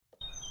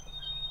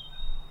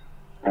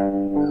Welcome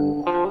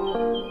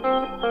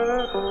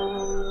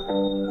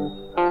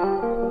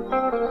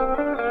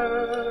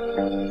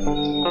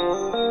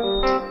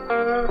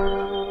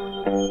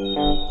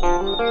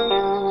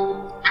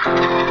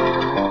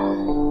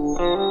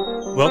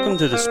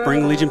to the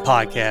Spring Legion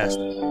Podcast,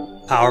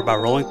 powered by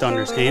Rolling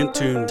Thunder's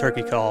hand-tuned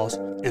turkey calls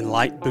and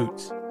light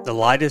boots, the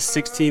lightest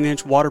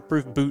 16-inch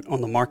waterproof boot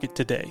on the market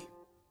today.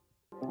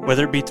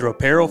 Whether it be through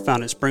apparel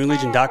found at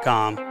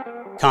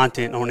springlegion.com,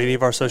 content on any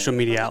of our social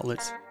media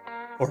outlets,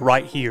 or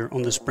right here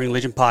on the Spring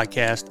Legion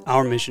Podcast,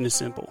 our mission is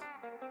simple: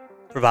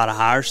 provide a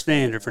higher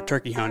standard for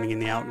turkey hunting in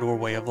the outdoor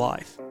way of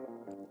life.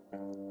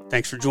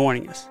 Thanks for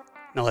joining us.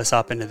 Now let's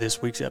hop into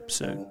this week's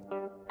episode.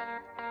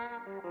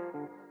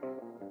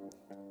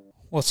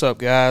 What's up,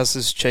 guys?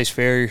 This is Chase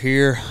Ferrier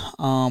here.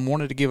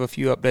 Wanted to give a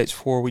few updates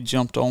before we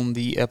jumped on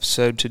the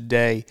episode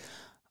today.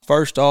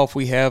 First off,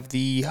 we have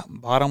the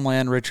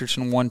Bottomland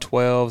Richardson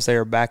 112s. They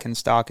are back in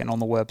stock and on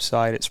the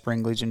website at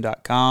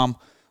springlegion.com.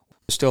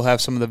 We still have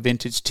some of the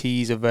vintage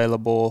tees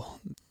available.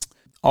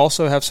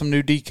 Also have some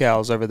new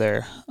decals over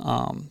there.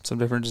 Some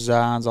different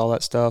designs, all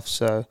that stuff.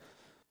 So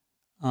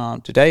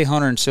today,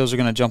 Hunter and Sills are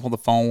going to jump on the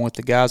phone with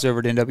the guys over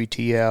at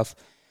NWTF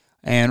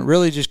and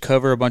really just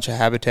cover a bunch of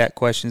habitat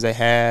questions they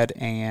had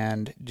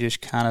and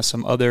just kind of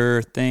some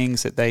other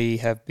things that they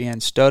have been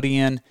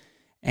studying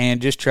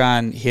and just try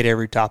and hit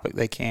every topic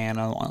they can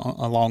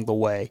along the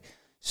way.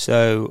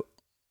 So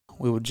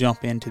we will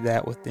jump into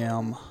that with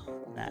them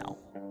now.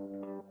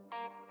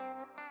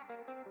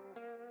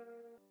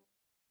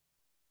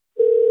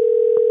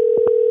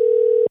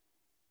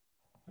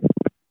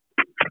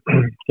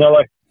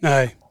 Hello.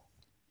 Hey.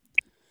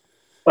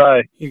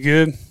 Hi. You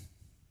good?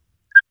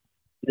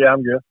 Yeah,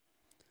 I'm good.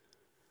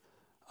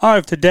 All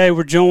right, today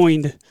we're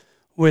joined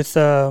with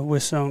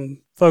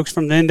some folks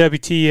from the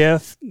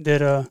NWTF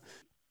that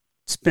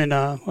it's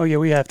been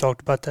we have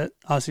talked about that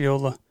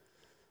Osceola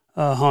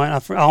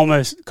hunt. I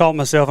almost caught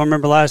myself. I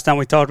remember last time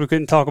we talked, we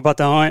couldn't talk about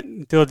the hunt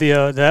until the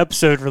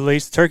episode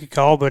released, the turkey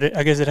call, but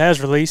I guess it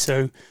has released.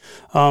 So,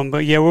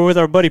 but yeah, we're with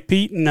our buddy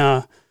Pete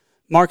and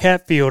Mark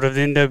Hatfield of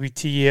the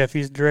NWTF.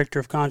 He's the director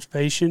of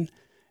conservation,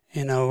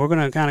 and we're going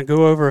to kind of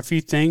go over a few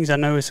things. I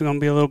know it's going to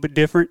be a little bit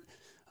different.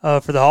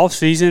 For the off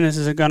season, this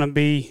isn't going to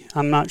be,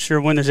 I'm not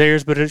sure when this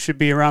airs, but it should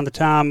be around the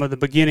time of the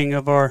beginning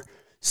of our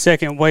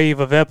second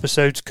wave of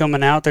episodes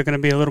coming out. They're going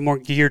to be a little more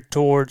geared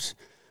towards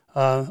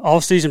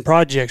off-season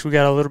projects. We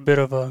got a little bit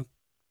of a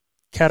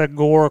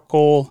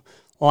categorical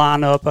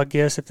lineup, I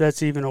guess, if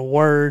that's even a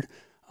word.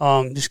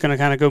 Just going to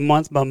kind of go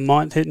month by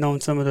month, hitting on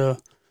some of the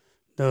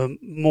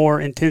more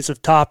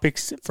intensive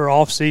topics for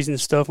off-season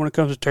stuff when it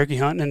comes to turkey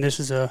hunting. And this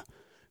is a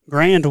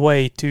grand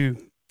way to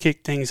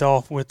kick things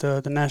off with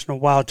the National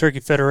Wild Turkey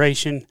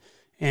Federation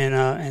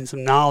and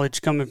some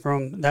knowledge coming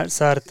from that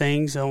side of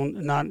things,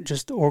 on not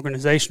just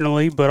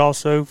organizationally, but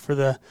also for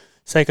the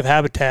sake of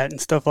habitat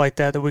and stuff like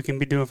that we can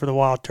be doing for the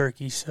wild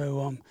turkey.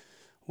 So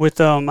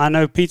I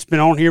know Pete's been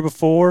on here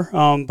before,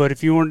 but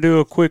if you want to do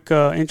a quick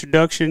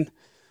introduction,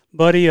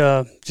 buddy,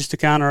 just to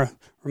kind of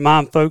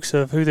remind folks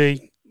of who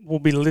they will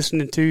be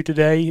listening to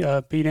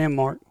today, Pete and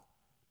Mark.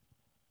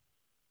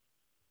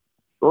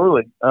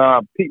 Surely.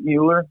 Pete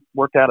Mueller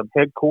worked out of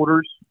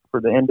headquarters for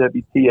the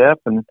NWTF,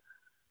 and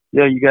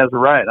yeah, you guys are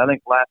right. I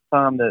think last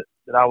time that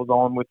I was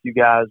on with you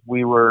guys,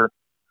 we were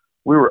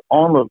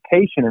on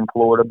location in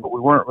Florida, but we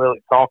weren't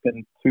really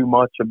talking too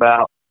much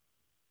about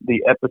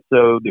the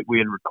episode that we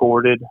had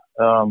recorded.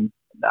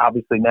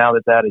 Obviously, now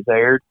that is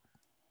aired,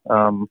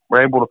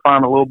 we're able to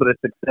find a little bit of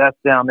success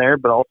down there,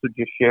 but also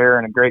just share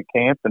in a great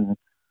camp, and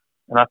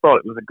I thought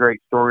it was a great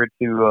story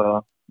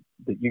to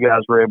that you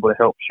guys were able to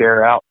help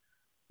share out,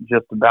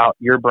 just about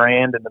your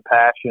brand and the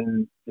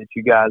passion that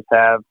you guys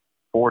have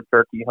for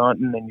turkey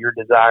hunting and your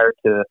desire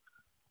to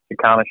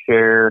kind of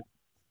share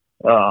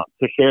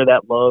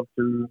that love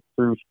through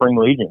Spring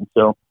Legion.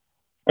 So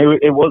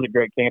it was a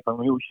great camp. I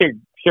mean, we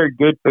shared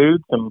good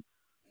food, some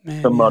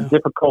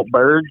difficult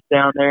birds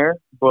down there,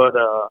 but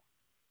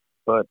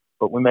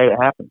we made it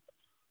happen.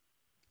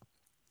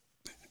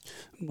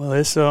 Well,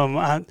 it's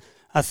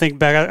I think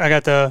back, I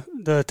got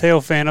the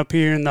tail fan up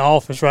here in the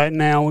office right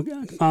now.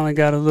 We finally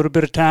got a little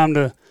bit of time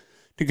to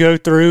go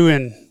through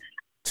and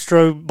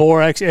strobe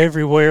borax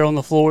everywhere on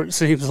the floor, it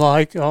seems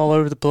like, all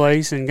over the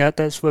place, and got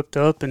that swept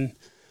up and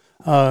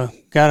got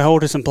a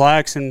hold of some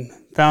plaques and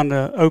found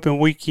an open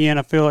weekend.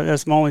 I feel like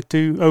that's the only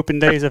 2 open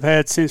days I've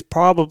had since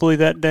probably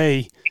that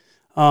day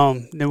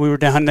that we were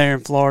down there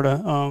in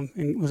Florida,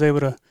 and was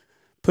able to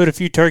put a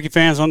few turkey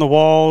fans on the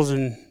walls.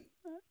 And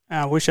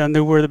I wish I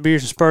knew where the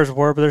beers and spurs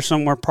were, but they're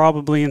somewhere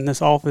probably in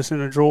this office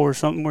in a drawer or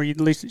something where you'd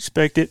least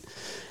expect it.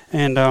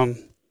 And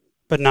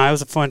but no, it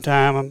was a fun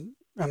time.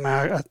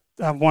 I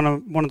one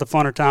of the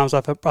funner times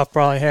I've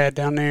probably had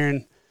down there,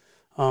 and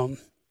I'm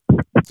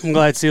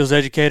glad Seals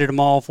educated them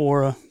all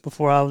before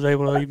I was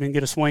able to even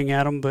get a swing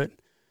at them. But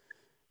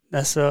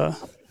that's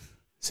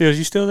Seals,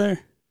 you still there?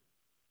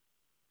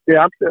 Yeah,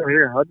 I'm still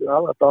here. I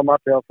left all my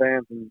tail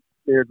fans and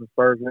beers and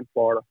spurs in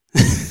Florida.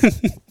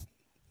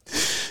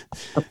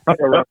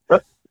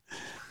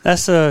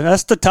 That's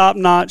the top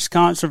notch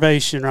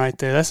conservation right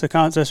there. That's a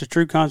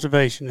true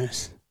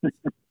conservationist.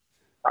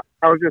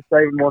 I was just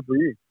saving one for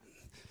you.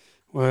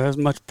 Well, that's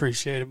much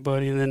appreciated,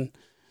 buddy. And then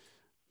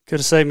could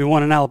have saved me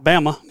one in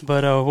Alabama,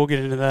 but we'll get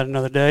into that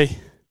another day.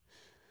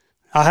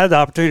 I had the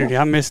opportunity,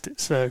 I missed it.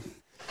 So,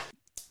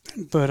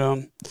 but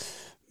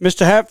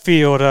Mr.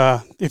 Hatfield,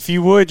 if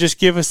you would just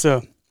give us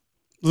a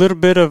little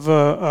bit of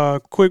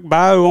a quick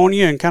bio on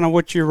you and kind of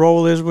what your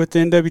role is with the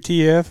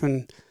NWTF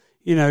and,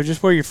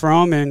 just where you're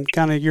from and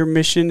kind of your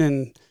mission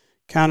and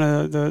kind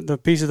of the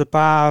piece of the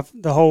pie of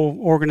the whole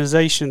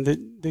organization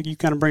that you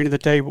kind of bring to the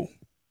table.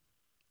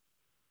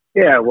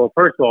 Yeah, well,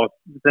 first of all,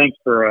 thanks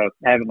for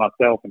having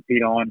myself and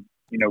Pete on.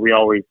 We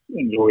always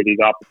enjoy these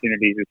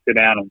opportunities to sit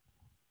down and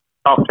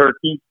talk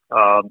turkey,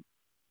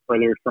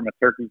 whether it's from a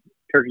turkey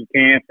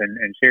camp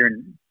and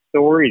sharing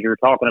stories or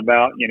talking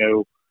about,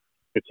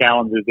 the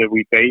challenges that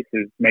we face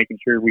is making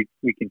sure we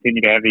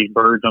continue to have these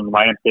birds on the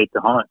landscape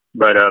to hunt.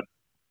 But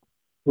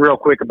real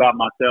quick about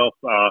myself,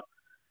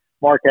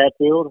 Mark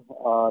Hatfield,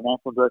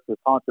 National Director of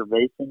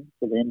Conservation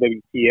for the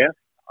NWTF.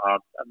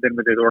 I've been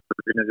with this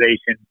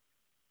organization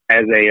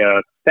as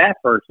a staff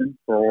person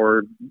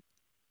for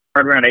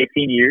right around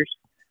 18 years.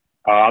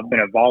 I've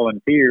been a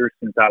volunteer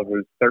since I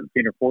was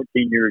 13 or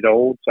 14 years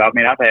old. So, I've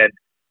had,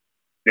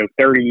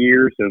 30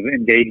 years of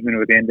engagement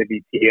with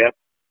NWTF,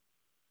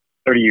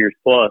 30 years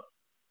plus.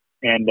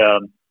 And,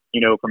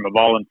 from a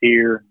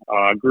volunteer,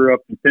 I grew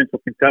up in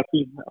central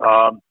Kentucky,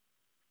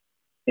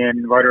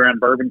 right around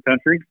Bourbon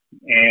Country,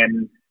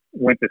 and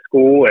went to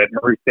school at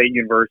Murray State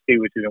University,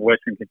 which is in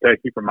Western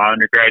Kentucky, for my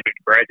undergraduate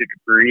and graduate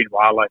degree in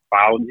wildlife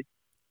biology.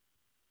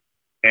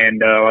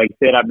 And like I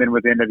said, I've been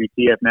with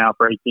NWTF now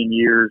for 18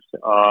 years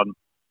and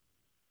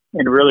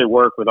really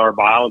work with our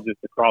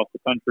biologists across the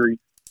country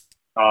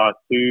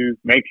to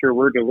make sure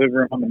we're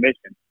delivering on the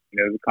mission,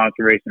 the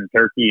conservation of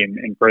turkey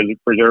and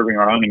preserving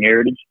our hunting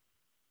heritage.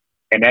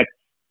 And that's,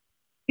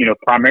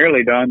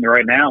 primarily done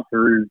right now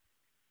through,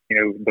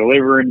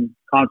 delivering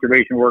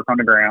conservation work on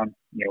the ground,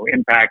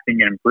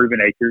 impacting and improving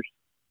acres,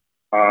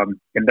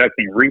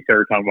 conducting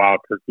research on wild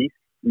turkeys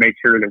to make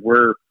sure that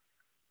we're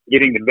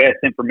getting the best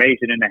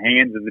information in the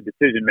hands of the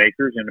decision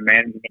makers and the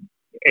management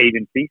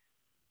agencies,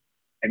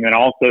 and then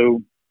also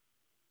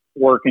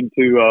working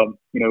to,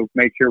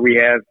 make sure we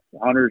have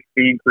hunters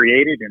being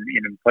created and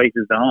in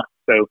places to hunt.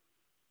 So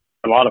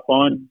a lot of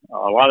fun,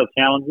 a lot of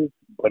challenges,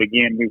 but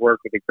again, we work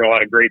with a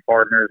lot of great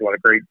partners, a lot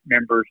of great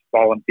members,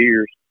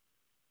 volunteers,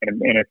 and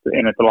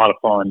it's a lot of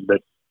fun.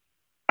 But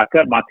I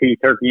cut my teeth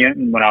turkey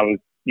hunting when I was,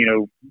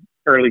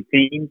 early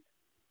teens,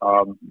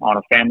 on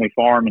a family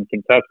farm in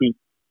Kentucky,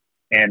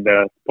 and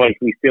a place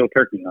we still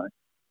turkey hunt.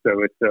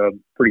 So it's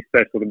pretty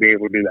special to be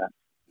able to do that.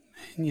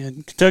 Yeah,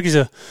 Kentucky's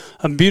a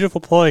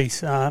beautiful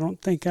place. I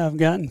don't think I've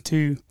gotten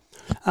to.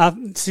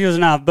 Seals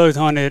and I have both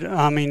hunted.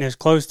 As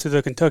close to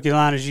the Kentucky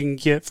line as you can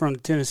get from the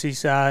Tennessee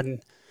side.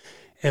 And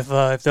if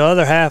the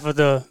other half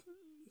of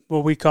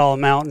what we call a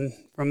mountain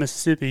from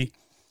Mississippi,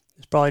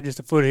 it's probably just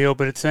a foothill.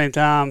 But at the same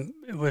time,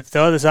 if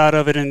the other side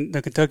of it and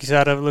the Kentucky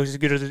side of it looks as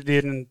good as it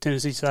did in the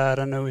Tennessee side,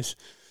 I know it's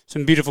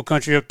some beautiful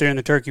country up there in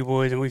the turkey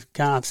woods, and we've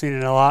kind of seen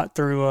it a lot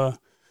through a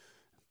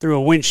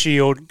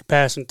windshield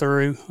passing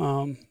through.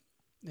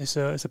 It's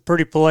a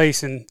pretty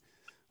place, and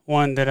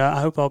one that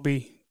I hope I'll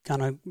be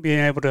kind of being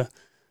able to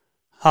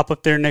hop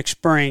up there next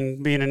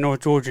spring. Being in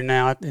North Georgia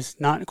now, it's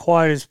not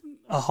quite as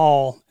a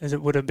haul as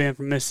it would have been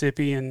from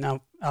Mississippi, and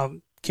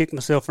I'll kick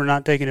myself for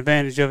not taking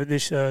advantage of it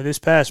this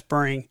past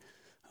spring.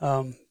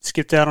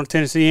 Skipped out on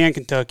Tennessee and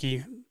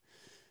Kentucky.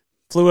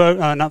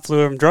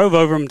 Drove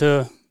over them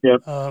to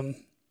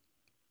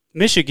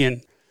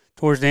Michigan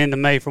towards the end of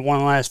May for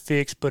one last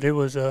fix, but it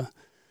was kind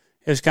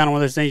of one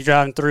of those things,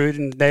 driving through it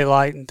in the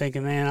daylight and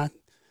thinking, man,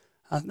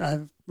 I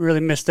really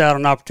missed out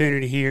on an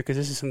opportunity here because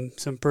this is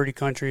some pretty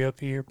country up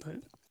here. But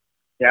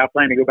yeah, I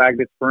plan to go back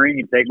this spring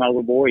and take my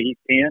little boy. He's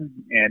 10,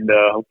 and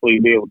hopefully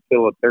be able to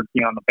kill a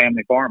turkey on the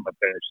family farm up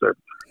there. So,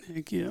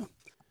 thank you.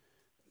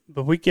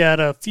 But we got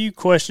a few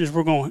questions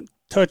we're going to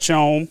touch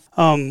on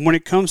when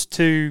it comes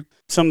to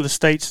some of the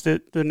states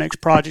that the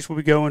next projects will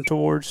be going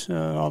towards,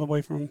 all the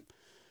way from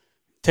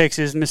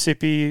Texas,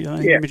 Mississippi. I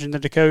think you mentioned the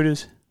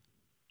Dakotas.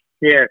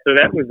 Yeah, so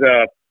that was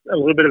a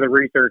little bit of the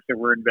research that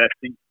we're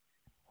investing.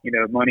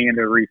 Money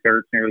into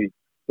research, nearly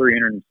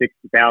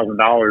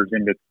 $360,000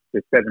 into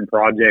the 7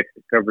 projects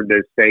that covered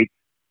those states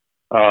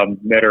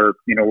that are,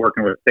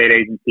 working with state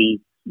agencies,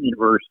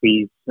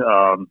 universities,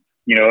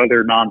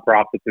 other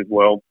nonprofits as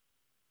well.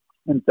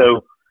 And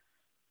so,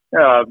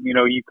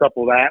 you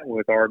couple that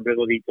with our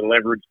ability to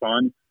leverage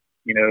funds,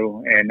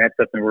 and that's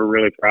something we're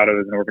really proud of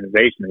as an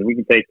organization. And we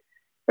can take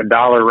a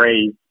dollar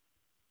raise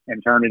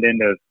and turn it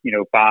into,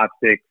 $5,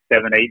 $6,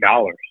 $7,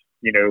 $8,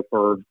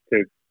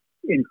 to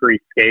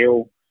increase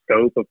scale,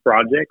 scope of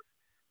projects.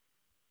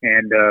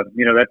 And,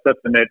 that's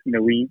something that,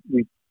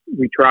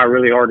 we try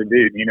really hard to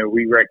do.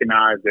 We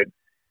recognize that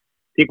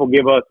people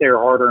give us their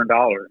hard-earned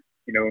dollar,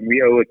 and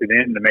we owe it to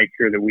them to make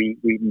sure that we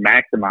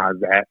maximize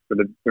that for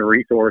the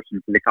resource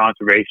and for the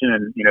conservation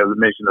and, the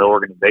mission of the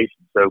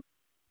organization. So,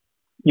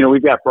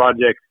 we've got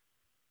projects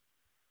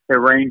that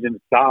range in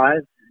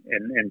size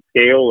and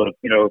scale of,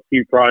 a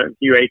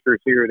few acres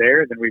here or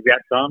there. Then we've got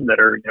some that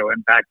are,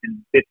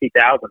 impacting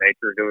 50,000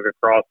 acres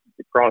across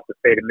the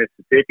state of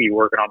Mississippi,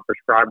 working on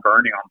prescribed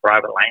burning on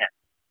private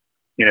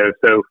land.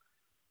 So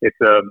it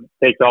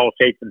takes all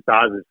shapes and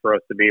sizes for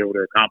us to be able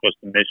to accomplish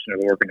the mission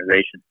of the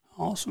organization.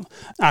 Awesome.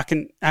 I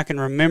can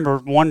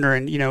remember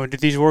wondering, do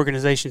these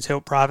organizations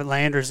help private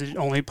land, or is it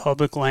only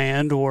public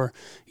land, or,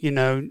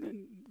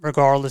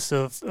 regardless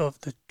of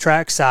the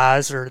tract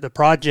size or the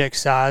project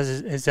size,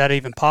 is that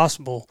even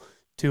possible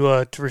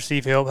to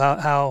receive help?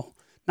 How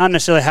not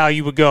necessarily how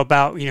you would go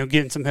about,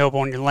 getting some help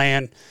on your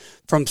land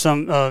from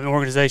some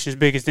organization as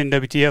big as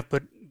NWTF,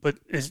 but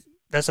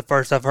that's the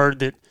first I've heard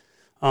that,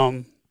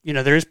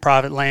 there is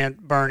private land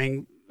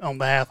burning on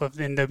behalf of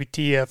the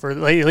NWTF, or at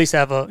least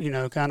have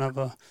a, kind of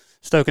a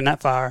stoking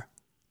that fire.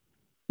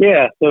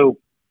 Yeah, so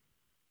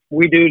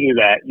we do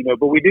that,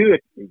 but we do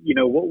it,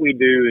 what we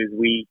do is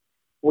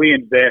we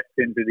invest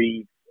into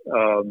these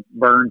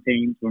burn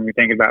teams when we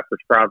think about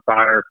prescribed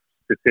fire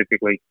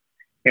specifically,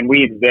 and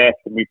we invest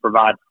and we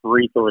provide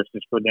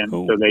resources for them.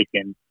 Cool. So they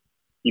can,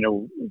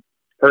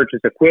 purchase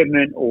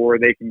equipment, or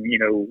they can,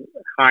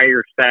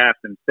 hire staff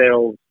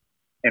themselves.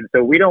 And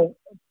so we don't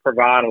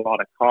provide a lot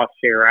of cost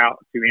share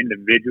out to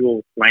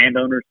individual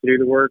landowners to do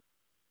the work.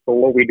 But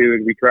what we do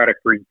is we try to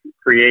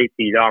create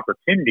these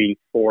opportunities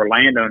for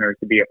landowners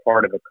to be a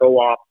part of a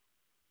co-op,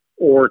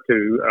 or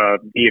to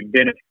be a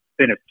benefit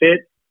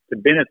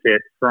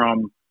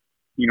from,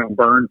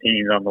 burn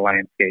teams on the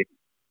landscape.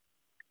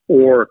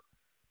 Or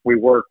we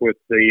work with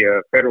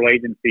the federal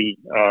agency,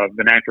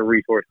 the Natural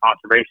Resource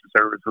Conservation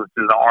Service, which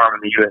is an arm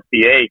of the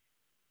USDA.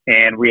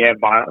 And we have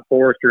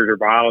foresters or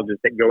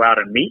biologists that go out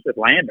and meet with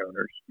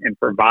landowners and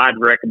provide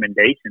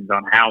recommendations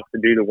on how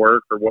to do the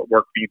work or what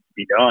work needs to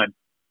be done.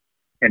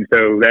 And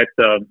so that's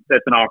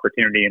an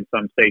opportunity in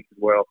some states as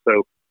well.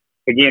 So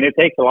again, it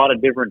takes a lot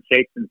of different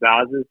shapes and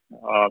sizes.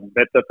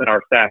 That's something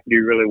our staff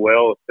do really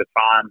well, is to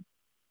find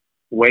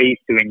ways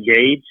to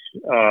engage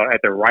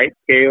at the right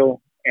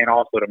scale, and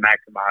also to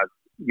maximize,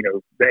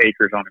 the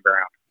acres on the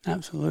ground.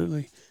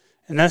 Absolutely.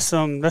 And that's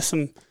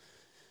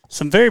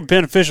some very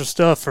beneficial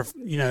stuff for,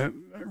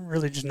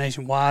 really just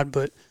nationwide,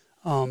 but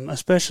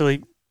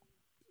especially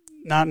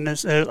not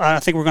necessarily. I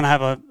think we're going to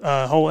have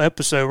a whole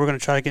episode. We're going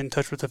to try to get in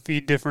touch with a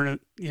few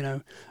different,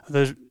 of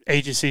those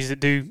agencies that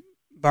do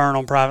burn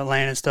on private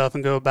land and stuff,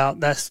 and go about.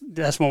 That's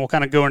when we'll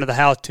kind of go into the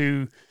how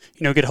to,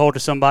 get a hold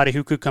of somebody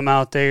who could come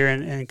out there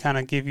and kind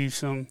of give you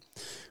some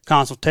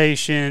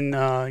consultation,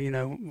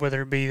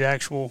 whether it be the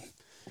actual,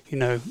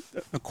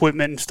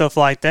 equipment and stuff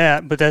like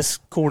that. But that's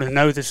cool to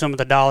know that some of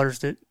the dollars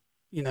that,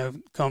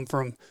 come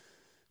from,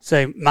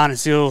 say, mining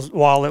seals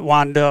while it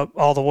wind up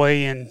all the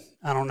way in,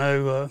 I don't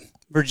know,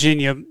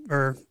 Virginia,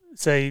 or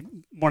say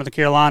one of the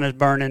Carolinas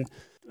burning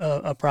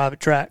a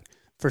private tract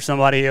for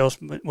somebody else,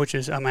 which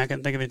is, I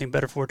can't think of anything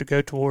better for it to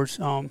go towards.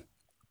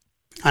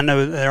 I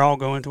know they're all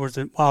going towards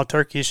the wild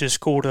turkey. It's just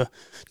cool to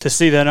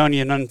see that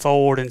onion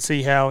unfold and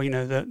see how,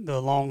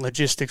 the long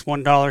logistics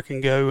 $1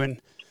 can go,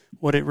 and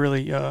what it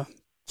really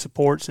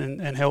supports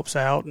and helps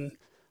out. And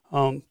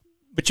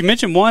but you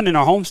mentioned one in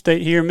our home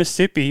state here in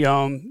Mississippi.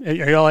 Are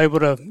y'all able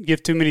to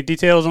give too many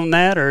details on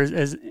that, or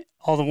is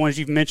all the ones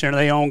you've mentioned, are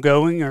they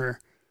ongoing,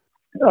 or?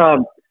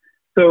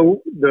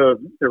 So the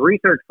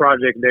research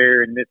project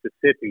there in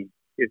Mississippi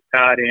is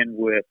tied in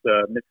with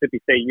Mississippi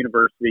State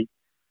University,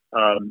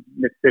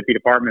 Mississippi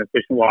Department of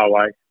Fish and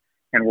Wildlife,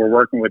 and we're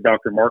working with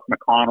Dr. Mark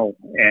McConnell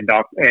and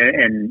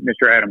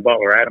Mr. Adam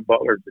Butler. Adam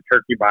Butler is the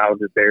turkey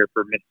biologist there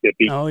for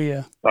Mississippi. Oh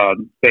yeah,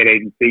 state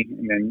agency,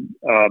 and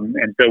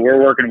so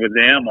we're working with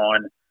them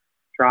on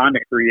trying to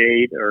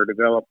create or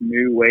develop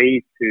new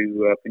ways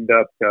to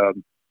conduct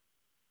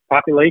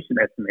population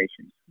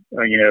estimations,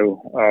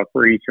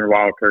 for eastern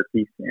wild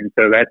turkeys. And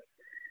so that's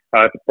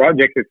a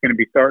project that's going to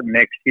be starting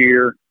next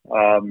year,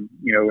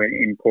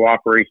 in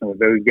cooperation with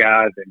those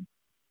guys.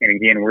 And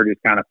again, we're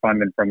just kind of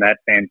funding from that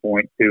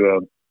standpoint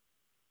to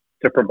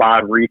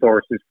provide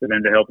resources for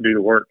them to help do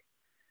the work.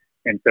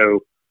 And so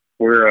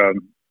we're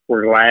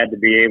glad to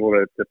be able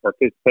to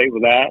participate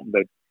with that.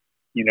 But,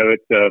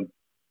 it's a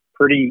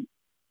pretty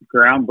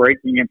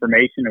groundbreaking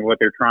information of what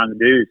they're trying to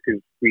do,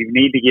 because we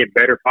need to get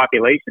better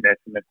population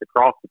estimates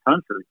across the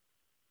country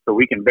so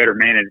we can better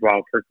manage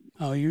wild turkeys.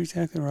 Oh, you're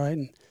exactly right.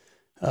 And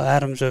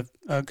Adam's a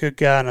good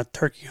guy and a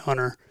turkey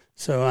hunter.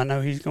 So I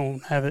know he's going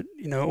to have it,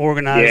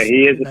 organized. Yeah,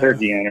 he is a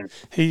turkey hunter.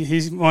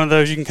 He's one of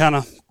those you can kind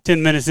of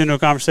 10 minutes into a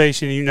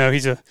conversation,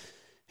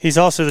 he's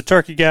also the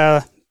turkey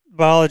guy,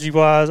 biology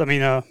wise.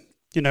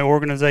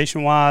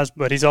 Organization wise,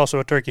 but he's also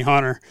a turkey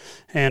hunter,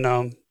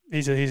 and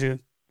he's a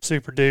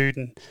super dude.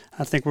 And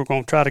I think we're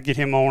going to try to get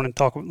him on and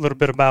talk a little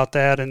bit about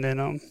that. And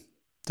then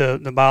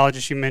the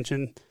biologist you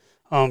mentioned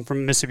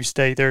from Mississippi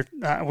State,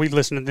 we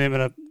listened to them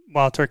at a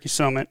wild turkey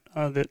summit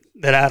that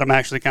Adam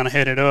actually kind of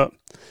headed up.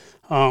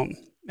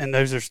 And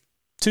those are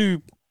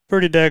two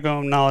pretty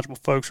daggone knowledgeable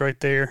folks right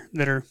there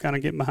that are kind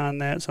of getting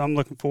behind that. So I'm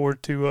looking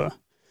forward to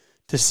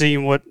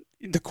seeing what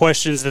the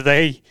questions that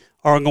they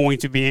are going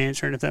to be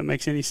answering, if that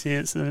makes any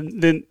sense.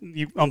 And then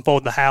you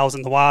unfold the hows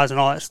and the whys and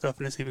all that stuff,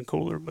 and it's even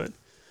cooler. But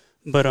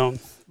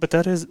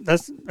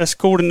that's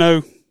cool to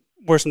know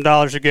where some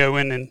dollars are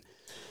going, and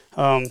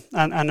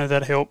I know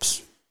that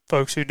helps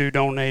folks who do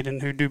donate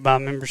and who do buy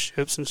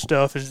memberships and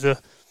stuff, is the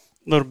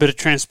little bit of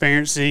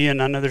transparency.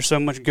 And I know there's so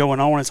much going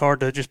on, it's hard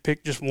to just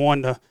pick just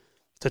one to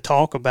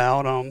talk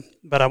about.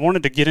 But I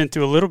wanted to get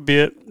into a little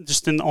bit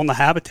just on the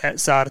habitat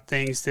side of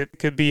things that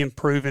could be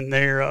improving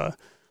their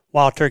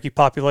wild turkey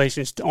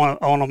populations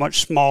on a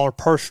much smaller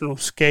personal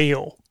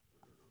scale.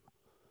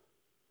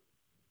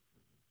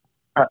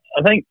 I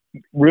think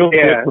real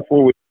quick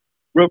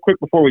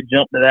before we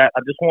jump to that, I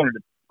just wanted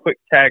to quick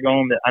tag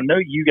on that. I know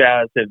you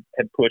guys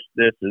have pushed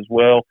this as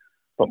well,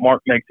 but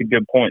Mark makes a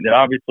good point that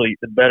obviously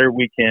the better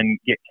we can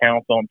get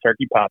counts on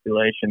turkey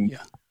populations,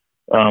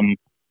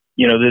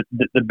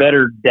 the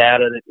better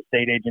data that the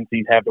state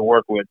agencies have to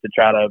work with to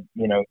try to,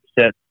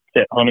 set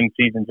hunting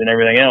seasons and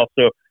everything else.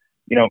 So,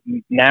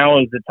 now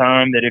is the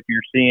time that if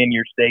you're seeing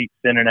your state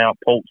sending out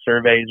poult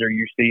surveys, or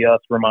you see us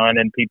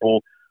reminding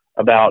people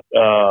about,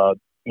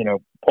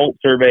 poult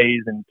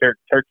surveys and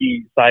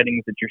turkey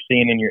sightings that you're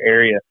seeing in your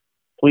area,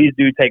 please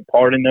do take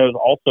part in those.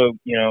 Also,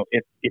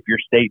 if your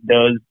state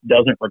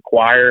doesn't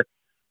require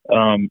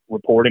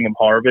reporting of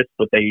harvest,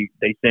 but they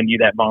send you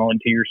that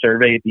volunteer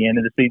survey at the end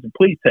of the season,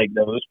 please take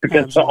those,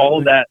 because Absolutely. all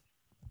of that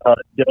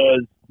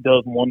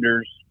does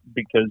wonders,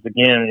 because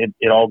again,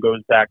 it all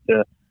goes back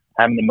to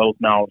having the most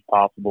knowledge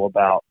possible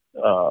about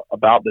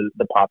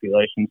the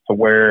populations to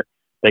where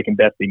they can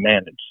best be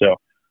managed. So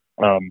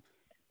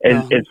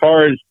as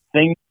far as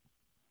things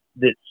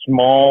that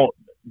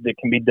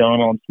can be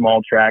done on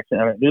small tracks, I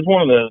mean, this is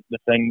one of the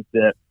things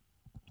that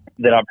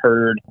I've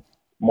heard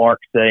Mark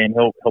say, and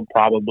he'll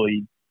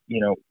probably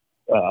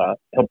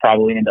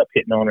end up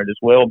hitting on it as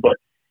well. But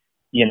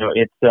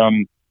it's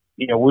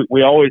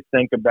we always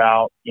think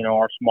about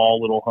our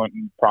small little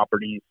hunting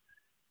properties,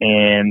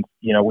 and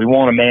we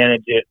want to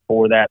manage it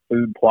for that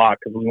food plot,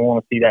 because we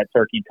want to see that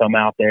turkey come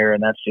out there,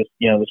 and that's just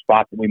the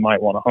spot that we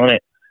might want to hunt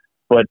it.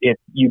 But if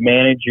you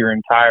manage your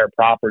entire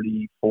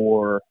property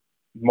for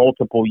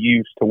multiple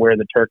use to where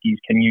the turkeys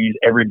can use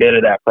every bit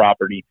of that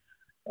property,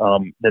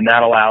 then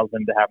that allows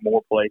them to have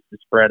more place to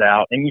spread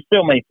out. And you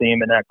still may see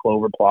them in that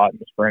clover plot in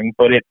the spring,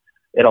 but it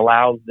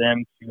allows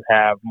them to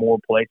have more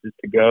places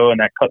to go, and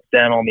that cuts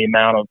down on the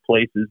amount of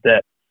places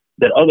that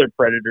other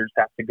predators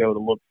have to go to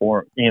look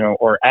for,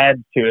 or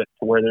adds to it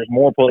to where there's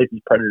more places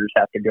predators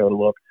have to go to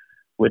look,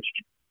 which,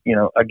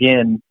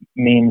 again,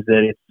 means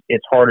that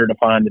it's harder to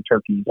find the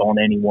turkeys on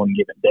any one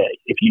given day.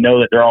 If you know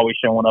that they're always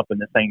showing up in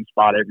the same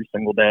spot every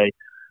single day,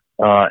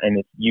 and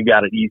if you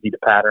got it easy to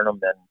pattern them,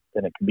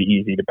 then it can be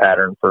easy to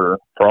pattern for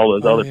all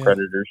those other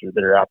predators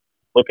that are out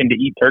looking to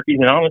eat turkeys.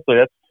 And honestly,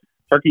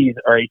 turkeys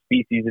are a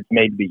species that's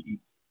made to be eaten.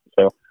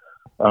 So,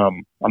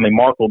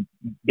 Mark will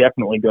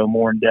definitely go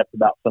more in depth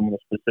about some of the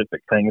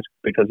specific things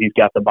because he's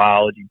got the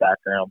biology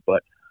background.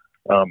 But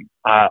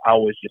I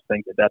always just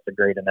think that that's a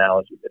great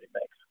analogy that he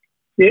makes.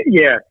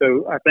 Yeah.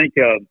 So I think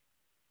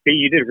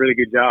you did a really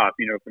good job,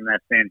 from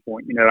that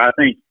standpoint. I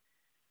think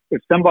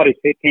if somebody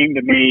came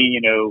to me,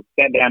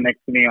 sat down next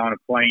to me on a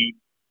plane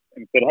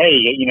and said, hey,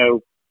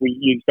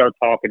 you start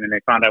talking and they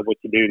find out what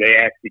you do, they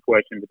ask you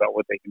questions about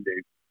what they can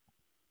do.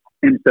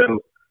 And so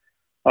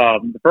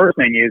the first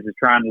thing is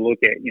trying to look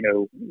at,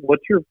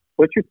 what's your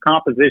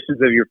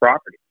compositions of your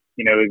property?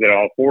 Is it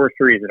all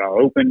forestry? Is it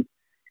all open?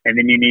 And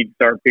then you need to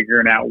start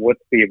figuring out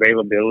what's the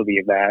availability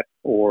of that,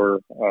 or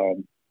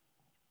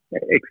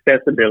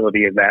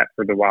accessibility of that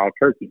for the wild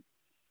turkey.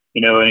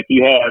 And if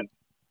you have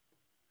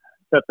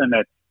something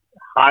that's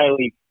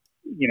highly,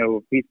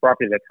 a piece of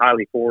property that's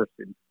highly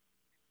forested,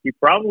 you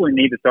probably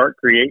need to start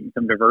creating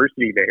some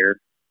diversity there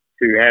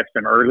to have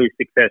some early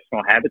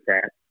successful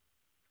habitat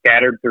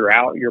scattered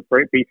throughout your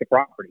piece of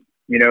property.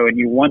 And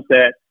you want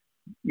that,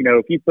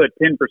 if you put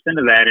 10%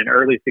 of that in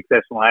early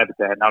successful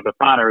habitat, and I'll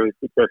define early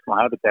successful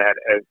habitat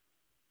as,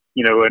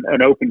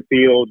 an open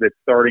field that's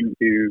starting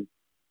to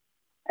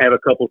have a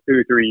couple, 2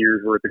 or 3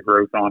 years worth of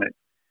growth on it.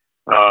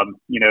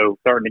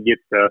 Starting to get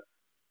the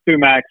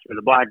sumacs or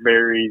the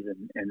blackberries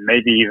and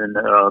maybe even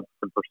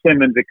some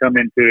persimmons that come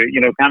into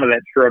it, kind of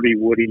that shrubby,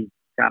 woody,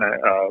 kind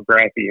of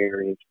grassy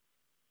areas.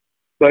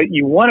 But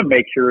you want to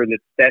make sure that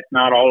that's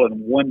not all in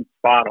one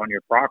spot on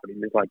your property,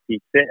 just like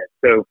Pete said.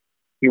 So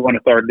you want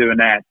to start doing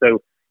that.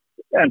 So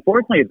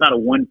unfortunately, it's not a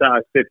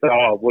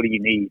one-size-fits-all. What do you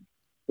need?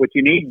 What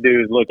you need to do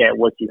is look at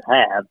what you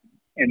have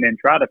and then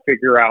try to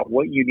figure out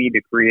what you need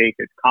to create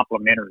that's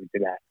complementary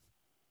to that.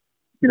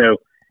 If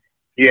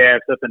you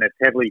have something that's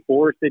heavily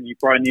forested, you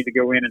probably need to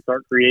go in and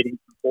start creating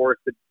some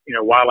forested,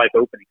 wildlife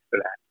openings for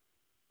that.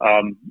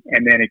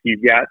 And then if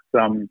you've got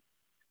some,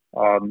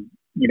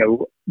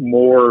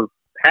 more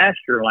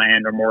pasture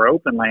land or more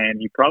open land,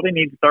 you probably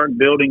need to start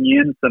building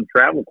in some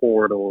travel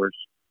corridors.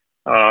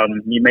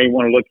 You may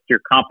want to look at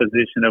your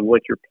composition of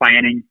what you're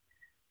planting,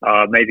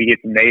 maybe get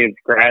some native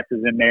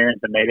grasses in there and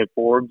some native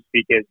forbs,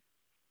 because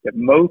the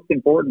most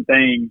important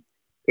thing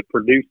to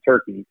produce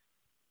turkeys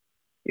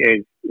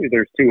is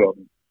there's two of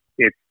them.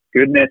 It's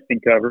good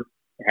nesting cover,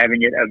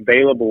 having it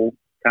available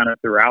kind of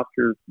throughout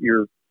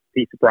your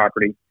piece of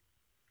property.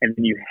 And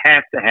then you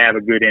have to have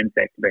a good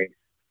insect base,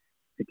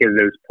 because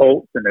those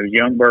poults and those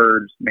young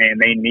birds, man,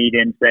 they need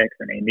insects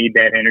and they need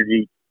that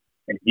energy.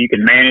 And if you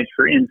can manage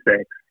for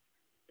insects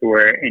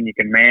and you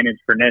can manage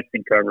for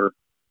nesting cover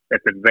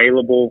that's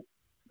available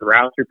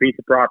throughout your piece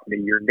of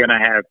property, you're going to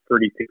have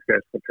pretty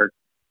successful turkey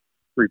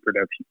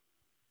reproduction.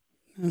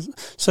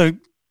 So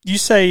you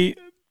say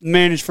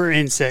manage for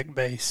insect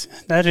base.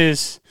 That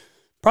is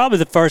probably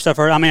the first I've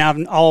heard. I mean,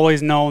 I've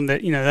always known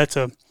that, that's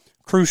a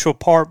crucial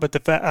part,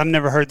 but I've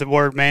never heard the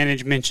word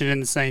manage mentioned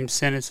in the same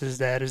sentence as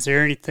that. Is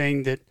there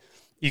anything that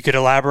you could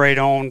elaborate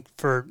on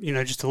for,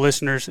 just the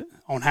listeners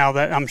on how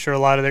that, I'm sure a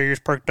lot of their ears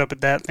perked up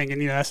at that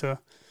thinking, that's a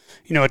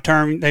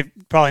term they've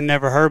probably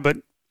never heard, but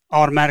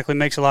automatically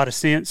makes a lot of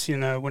sense,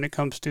 when it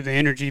comes to the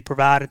energy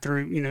provided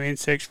through,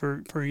 insects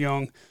for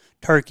young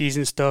turkeys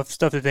and stuff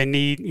that they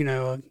need,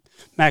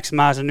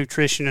 maximizing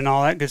nutrition and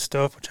all that good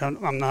stuff, which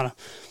I'm not a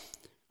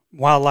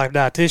wildlife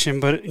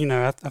dietitian, but,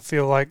 I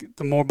feel like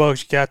the more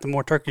bugs you got, the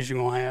more turkeys you're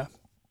going to have.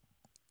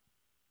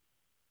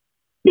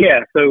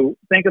 Yeah, so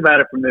think about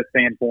it from this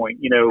standpoint.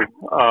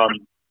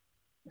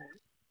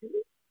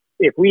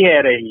 If we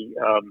had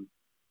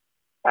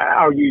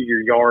I'll use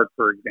your yard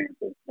for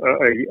example,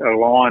 a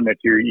lawn that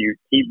you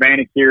keep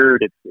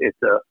manicured.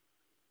 It's a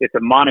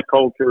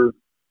monoculture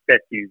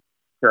fescue,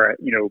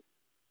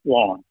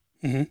 lawn.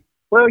 Mm-hmm.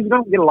 Well, you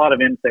don't get a lot of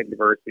insect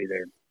diversity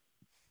there.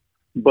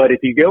 But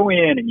if you go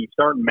in and you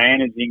start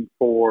managing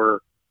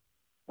for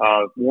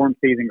warm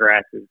season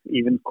grasses,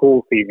 even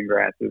cool season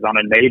grasses on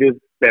a native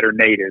that are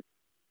native,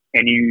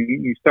 and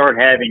you start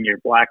having your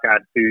black-eyed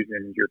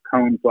Susans, your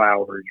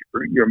coneflowers,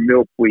 your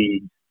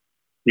milkweeds,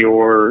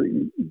 your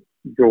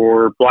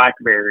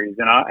blackberries,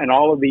 and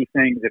all of these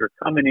things that are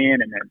coming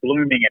in and they're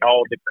blooming at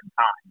all different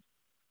times.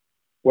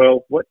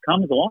 Well, what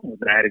comes along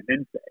with that is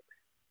insects.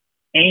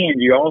 And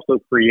you also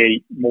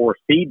create more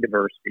seed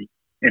diversity.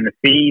 And the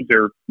seeds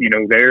are,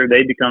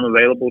 they become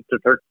available to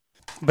turkeys.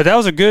 But that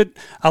was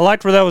I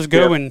liked where that was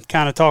going,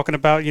 kind of talking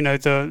about,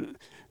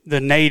 the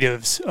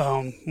natives.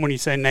 When you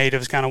say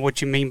natives, kind of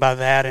what you mean by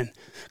that. And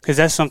because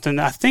that's something,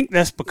 I think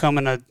that's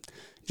becoming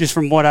just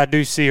from what I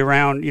do see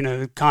around,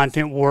 the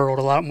content world,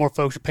 a lot more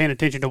folks are paying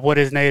attention to what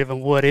is native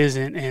and what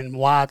isn't and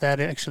why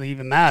that actually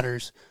even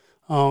matters.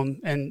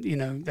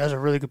 And, that's a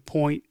really good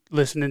point,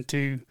 listening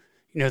to,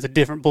 the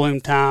different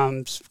bloom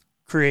times,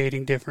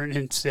 creating different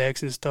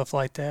insects and stuff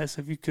like that.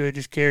 So if you could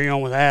just carry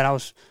on with that, I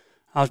was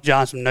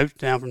jotting some notes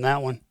down from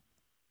that one.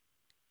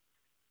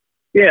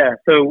 Yeah.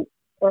 So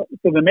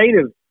the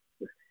natives,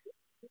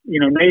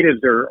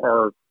 natives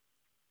are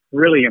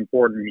really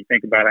important when you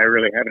think about it.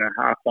 Really having a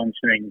high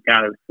functioning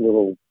kind of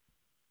little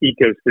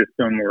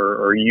ecosystem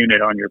or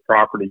unit on your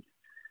property,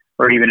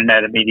 or even in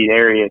that immediate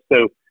area.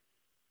 So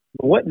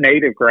what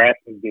native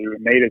grasses do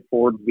and native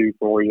forbs do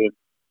for you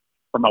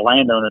from a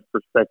landowner's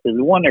perspective,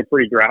 one, they're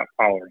pretty drought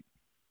tolerant.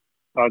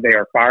 They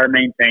are fire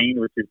maintained,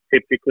 which is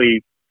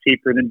typically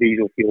cheaper than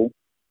diesel fuel.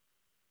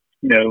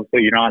 So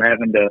you're not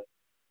having to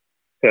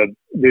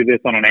do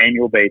this on an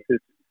annual basis.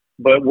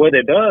 But what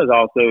it does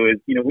also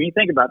is, when you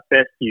think about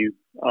fescue,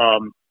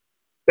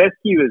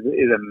 fescue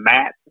is a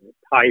mat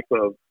type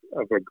of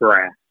a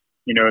grass.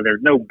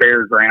 There's no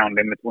bare ground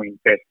in between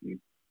fescue.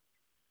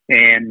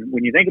 And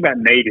when you think about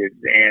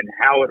natives and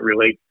how it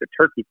relates to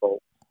turkey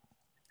poults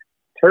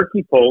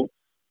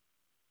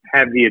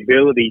have the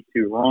ability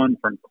to run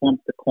from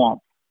clump to clump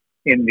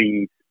in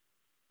these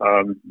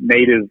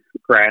native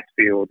grass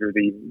fields, or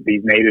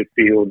these native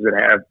fields that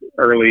have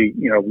early,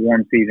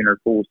 warm season or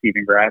cool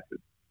season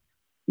grasses.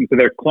 And so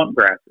they're clump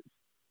grasses.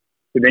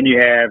 So then you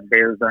have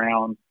bare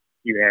ground,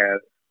 you have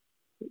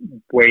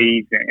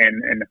waves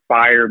and the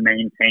fire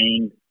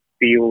maintained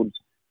fields,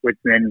 which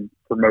then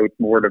promotes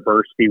more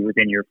diversity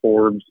within your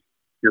forbs,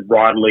 your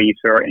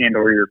broadleafs or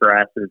your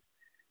grasses.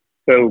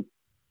 So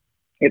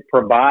it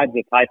provides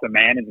a type of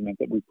management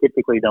that we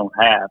typically don't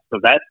have. So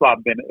that's why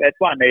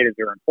natives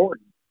are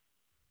important.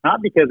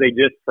 Not because they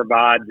just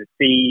provide the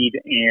seed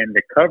and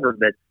the cover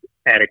that's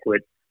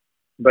adequate,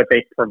 but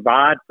they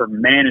provide for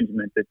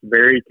management that's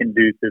very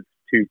conducive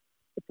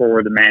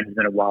for the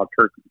management of wild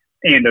turkeys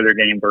and other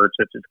game birds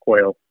such as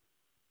quail.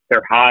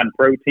 They're high in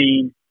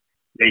protein.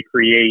 They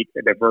create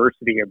a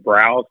diversity of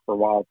browse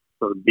for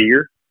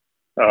deer.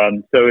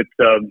 So it's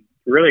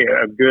really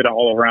a good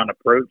all-around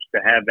approach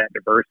to have that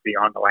diversity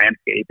on the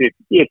landscape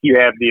if you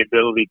have the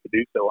ability to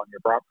do so on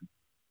your property.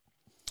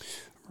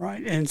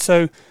 Right. And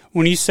so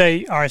when you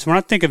say, all right, so when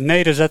I think of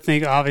natives, I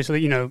think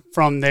obviously,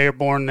 from there,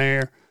 born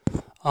there.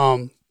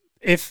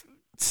 If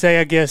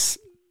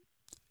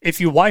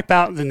you wipe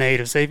out the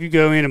natives, say if you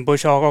go in and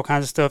bush hog all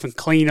kinds of stuff and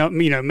clean up,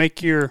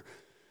 make your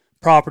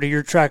property,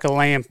 your tract of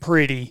land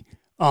pretty,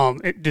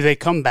 do they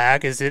come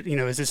back? Is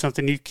it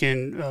something you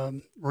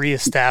can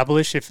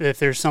reestablish if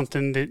there's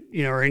something that,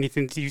 or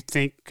anything that you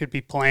think could be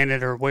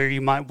planted, or where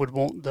you would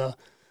want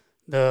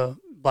the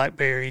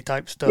blackberry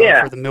type stuff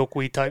or the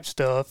milkweed type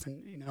stuff,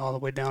 and all the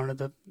way down to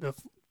the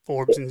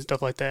forbs and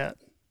stuff like that?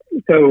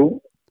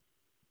 So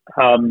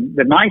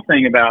the nice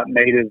thing about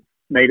native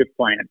native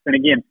plants. And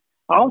again,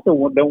 I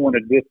also don't want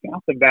to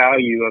discount the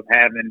value of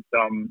having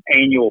some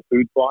annual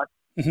food plots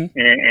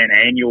and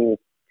annual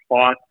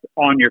plots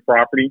on your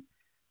property,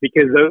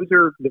 because those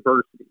are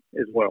diversity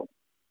as well.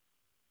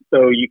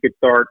 So you could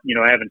start,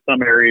 having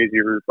some areas of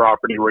your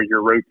property where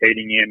you're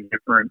rotating in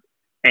different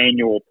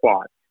annual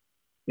plots,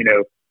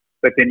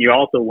 but then you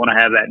also want to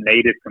have that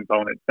native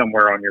component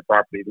somewhere on your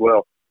property as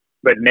well.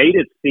 But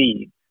native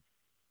seeds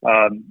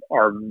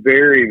are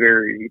very,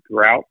 very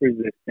drought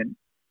resistant.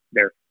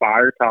 They're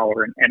fire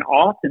tolerant, and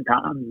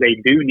oftentimes they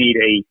do need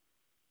to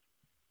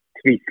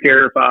be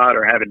scarified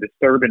or have a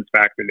disturbance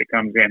factor that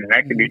comes in, and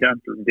that can be done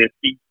through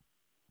disking.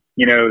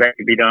 That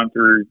could be done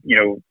through,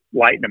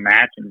 lighting a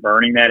match and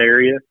burning that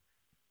area.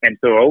 And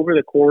so over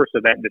the course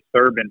of that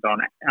disturbance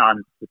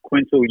on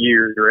sequential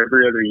years or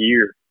every other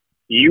year,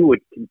 you would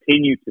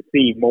continue to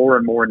see more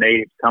and more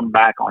natives come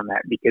back on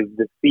that because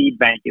the seed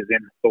bank is in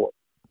the soil.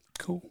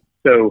 Cool.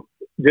 So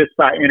just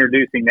by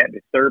introducing that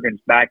disturbance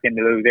back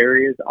into those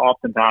areas,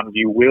 oftentimes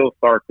you will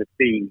start to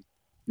see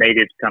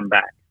natives come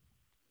back.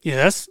 Yeah,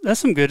 that's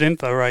some good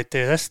info right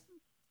there. That's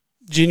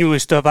genuinely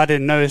stuff I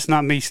didn't know. It's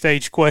not me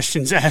stage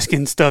questions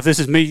asking stuff. This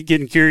is me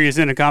getting curious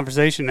in a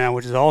conversation now,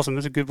 which is awesome.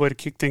 It's a good way to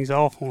kick things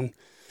off on,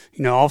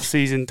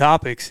 off-season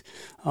topics,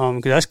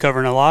 because that's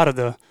covering a lot of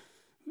the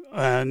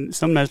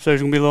some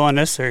episodes are going to be a little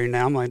unnecessary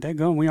now. I'm like,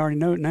 daggone, we already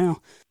know it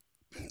now.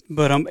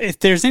 But if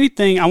there's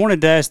anything, I wanted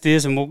to ask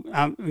this, and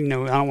I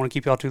don't want to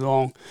keep y'all too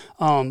long,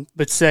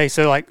 but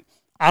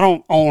I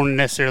don't own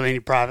necessarily any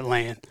private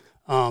land.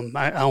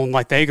 I own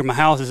like the acre my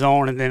house is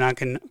on, and then I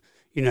can,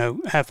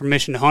 have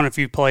permission to hunt a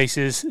few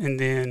places, and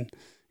then,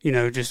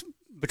 just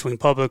between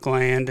public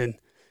land and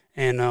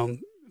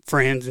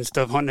friends and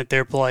stuff, hunting at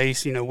their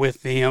place,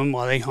 with them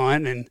while they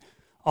hunt and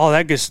all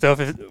that good stuff.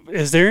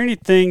 Is there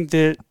anything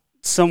that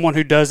someone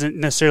who doesn't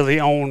necessarily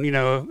own,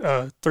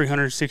 a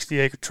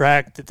 360-acre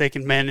tract that they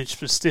can manage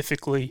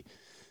specifically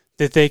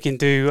that they can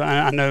do?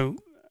 I know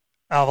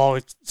I've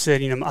always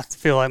said, I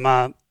feel like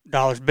my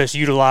dollar's best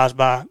utilized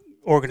by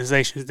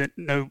organizations that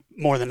know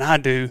more than I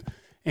do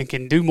and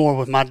can do more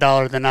with my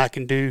dollar than I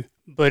can do.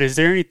 But is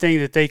there anything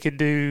that they could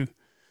do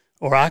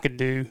or I could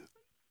do,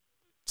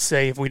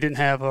 say, if we didn't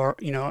have our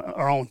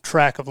own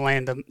tract of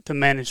land to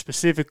manage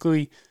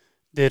specifically,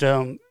 that,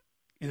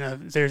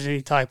 if there's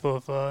any type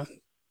of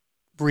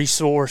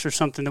resource or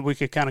something that we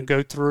could kind of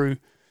go through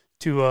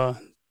to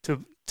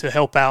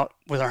help out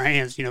with our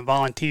hands,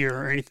 volunteer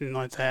or anything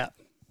like that?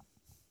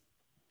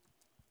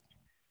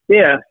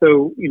 Yeah.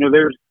 So,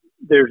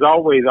 there's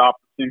always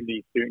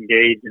opportunities to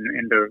engage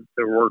and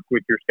to work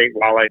with your state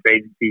wildlife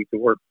agency,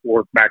 to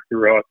work back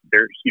through us.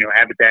 There's,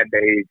 habitat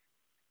days.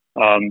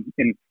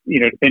 And,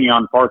 depending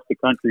on parts of the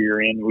country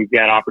you're in, we've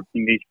got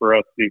opportunities for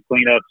us to do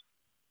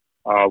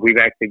cleanups. We've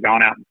actually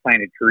gone out and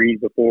planted trees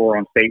before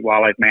on state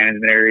wildlife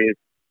management areas.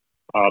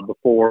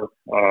 Before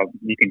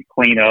you can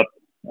clean up,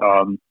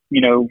 and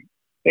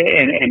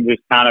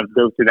just kind of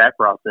go through that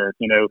process.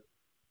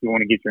 If you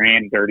want to get your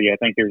hands dirty, I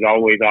think there's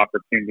always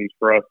opportunities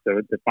for us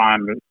to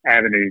find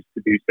avenues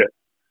to do so.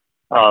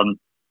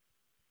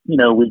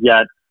 We've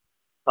got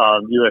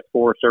U.S.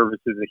 Forest Service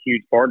is a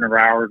huge partner of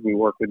ours. We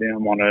work with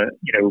them on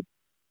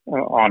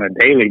a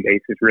daily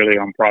basis, really,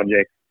 on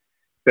projects.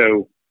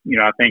 So,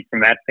 I think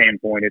from that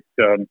standpoint, it's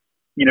to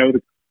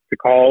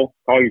call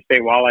your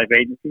state wildlife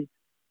agency.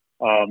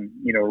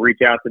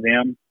 Reach out to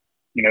them.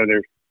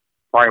 There's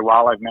probably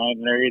wildlife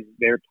management areas,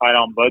 they're tight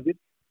on budgets.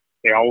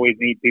 They always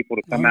need people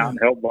to come out and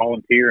help,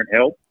 volunteer and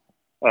help.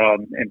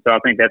 And so I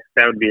think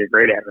that would be a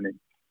great avenue.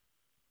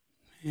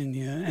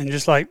 And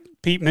just like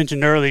Pete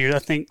mentioned earlier, I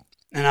think,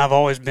 and I've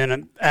always been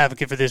an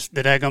advocate for this,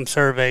 the DAGM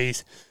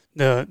surveys,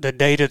 the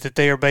data that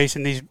they are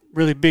basing these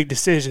really big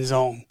decisions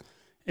on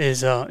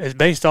is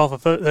based off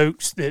of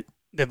folks that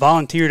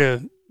volunteer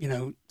to,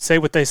 say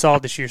what they saw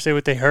this year, say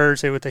what they heard,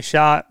 say what they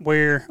shot,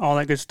 where, all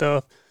that good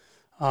stuff.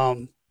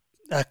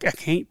 I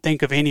can't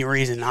think of any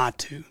reason not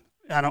to.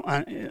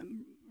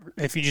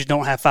 If you just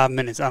don't have 5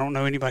 minutes, I don't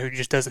know anybody who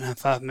just doesn't have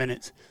 5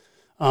 minutes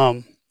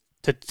to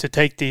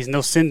take these, and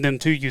they'll send them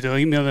to you. They'll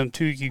email them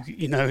to you.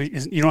 You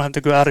don't have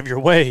to go out of your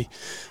way.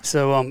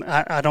 So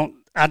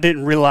I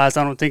didn't realize,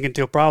 I don't think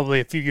until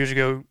probably a few years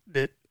ago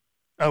that,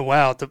 oh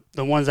wow,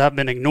 the ones I've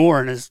been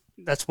ignoring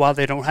that's why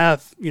they don't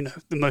have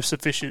the most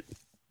sufficient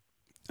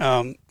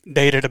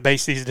data to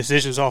base these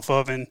decisions off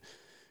of. And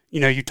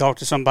you talk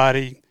to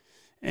somebody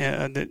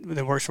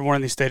that works for one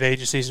of these state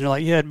agencies, and they're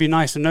like, yeah, it'd be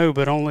nice to know,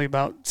 but only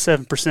about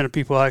 7% of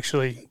people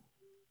actually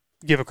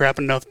give a crap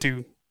enough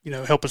to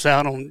help us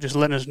out on just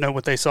letting us know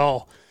what they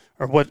saw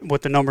or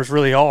what the numbers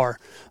really are.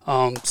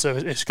 So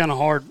it's kind of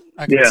hard.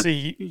 I can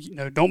see,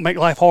 don't make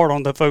life hard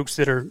on the folks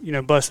that are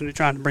busting it,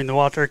 trying to bring the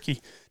wild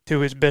turkey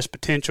to its best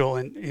potential.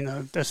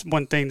 And that's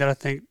one thing that I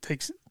think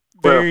takes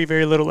very,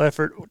 very little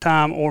effort,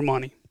 time, or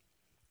money.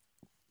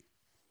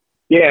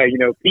 Yeah,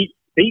 Pete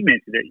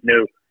mentioned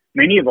it.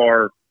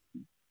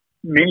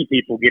 Many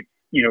people get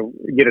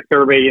a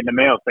survey in the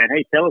mail saying,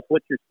 "Hey, tell us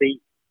what you're seeing.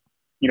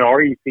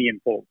 Are you seeing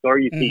folks? Are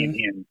you seeing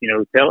hens?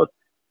 Tell us."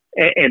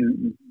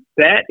 And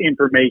that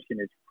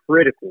information is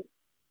critical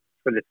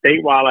for the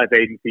state wildlife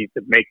agencies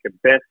to make the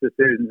best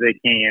decisions they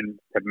can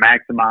to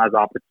maximize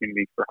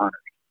opportunities for hunters.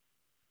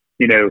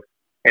 You know,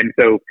 and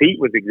so Pete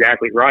was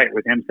exactly right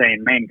with him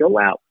saying, man, go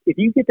out. If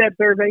you get that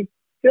survey,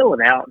 fill it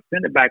out,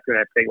 send it back to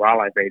that state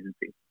wildlife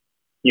agency.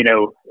 You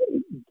know,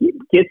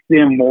 get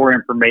them more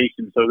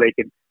information so they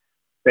can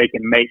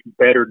make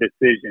better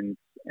decisions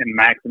and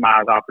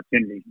maximize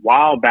opportunities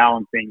while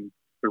balancing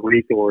the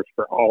resource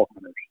for all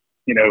hunters.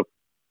 You know,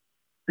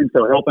 and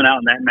so helping out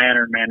in that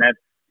manner, man,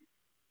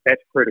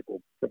 that's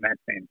critical from that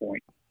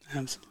standpoint.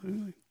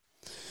 Absolutely.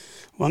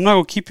 Well, I'm not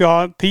going to keep you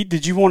all. Pete,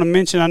 did you want to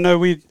mention, I know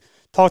we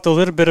talked a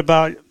little bit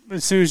about,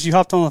 as soon as you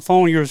hopped on the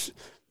phone, you were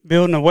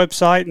building a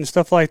website and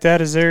stuff like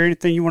that. Is there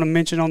anything you want to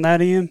mention on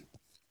that end?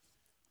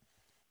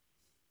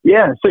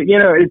 Yeah. So, you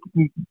know,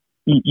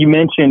 you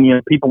mentioned, you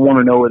know, people want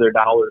to know where their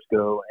dollars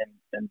go,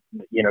 and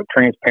you know,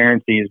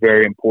 transparency is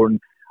very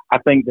important. I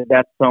think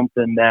that's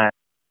something that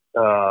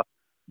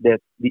that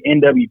the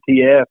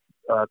NWTF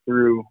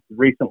through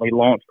recently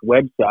launched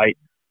website,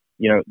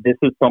 you know, this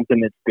is something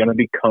that's going to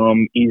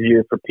become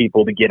easier for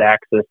people to get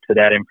access to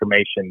that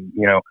information.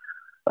 You know,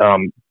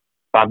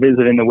 by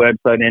visiting the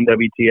website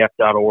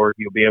nwtf.org,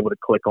 you'll be able to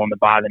click on the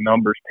By the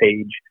Numbers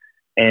page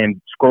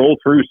and scroll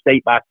through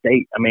state by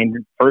state. I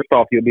mean, first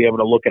off, you'll be able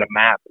to look at a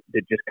map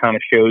that just kind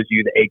of shows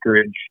you the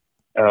acreage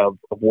of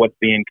what's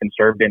being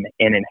conserved and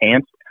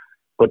enhanced.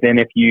 But then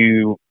if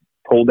you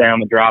pull down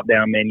the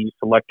drop-down menu,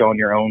 select on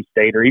your own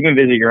state, or even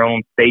visit your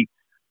own state,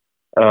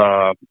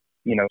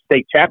 you know,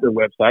 state chapter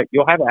website,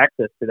 you'll have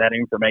access to that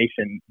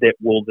information that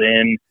will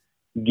then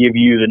give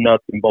you the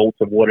nuts and bolts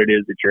of what it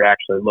is that you're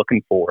actually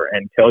looking for,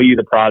 and tell you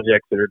the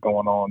projects that are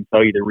going on,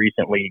 tell you the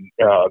recently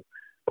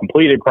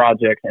completed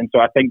projects. And so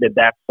I think that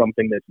that's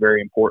something that's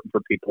very important for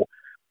people,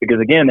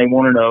 because again, they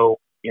want to know,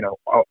 you know,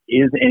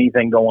 is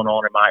anything going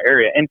on in my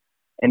area?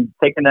 And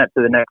taking that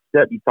to the next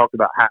step, you talked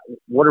about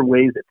what are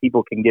ways that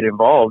people can get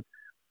involved.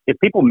 If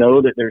people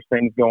know that there's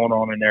things going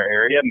on in their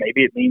area,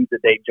 maybe it means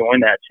that they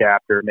join that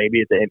chapter.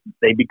 Maybe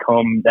they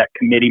become that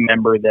committee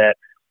member that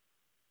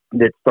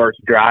starts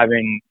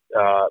driving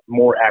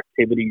more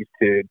activities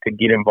to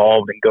get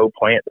involved and go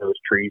plant those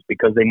trees,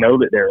 because they know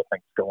that there are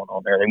things going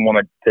on there. They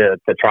want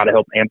to try to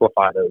help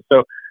amplify those.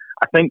 So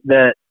I think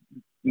that,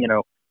 you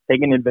know,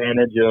 taking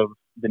advantage of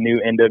the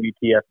new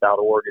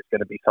NWTF.org is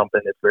going to be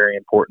something that's very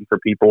important for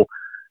people.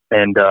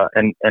 And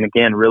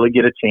again, really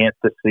get a chance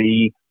to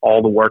see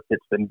all the work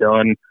that's been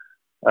done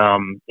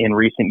in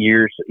recent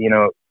years. You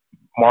know,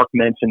 Mark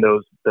mentioned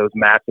those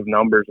massive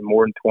numbers of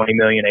more than 20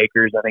 million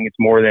acres. I think it's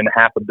more than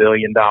 $500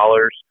 million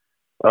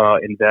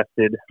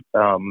invested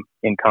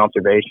in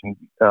conservation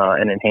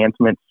and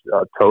enhancements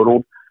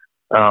totaled.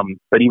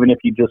 But even if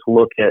you just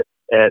look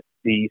at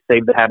the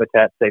Save the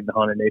Habitat, Save the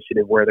Hunt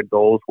initiative, where the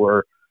goals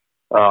were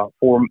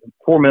 4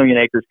 million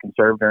acres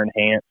conserved or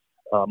enhanced,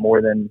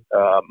 more than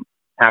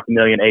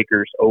 500,000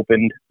 acres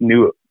opened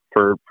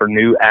for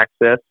new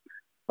access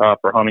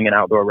for hunting and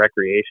outdoor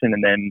recreation,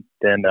 and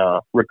then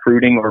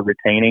recruiting or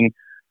retaining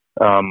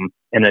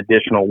an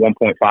additional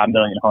 1.5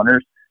 million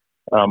hunters.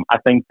 I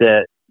think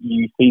that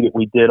you see that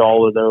we did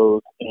all of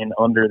those in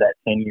under that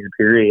 10-year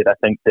period. I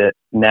think that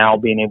now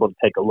being able to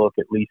take a look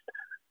at least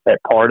at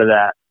part of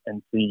that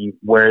and see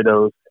where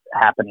those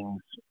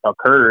happenings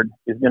occurred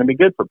is going to be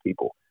good for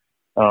people,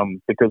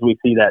 because we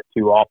see that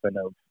too often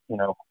of, you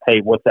know,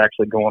 hey, what's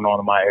actually going on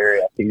in my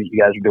area? I see that you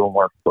guys are doing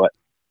work, but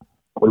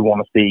we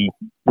want to see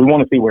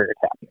where it's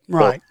happening.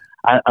 Right.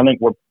 So I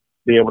think we'll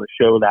be able to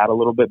show that a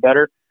little bit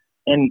better.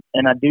 And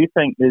I do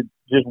think that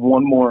just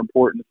one more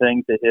important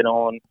thing to hit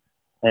on,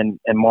 and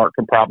Mark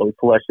can probably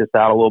flesh this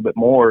out a little bit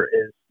more,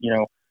 is, you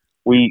know,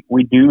 we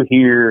do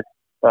hear,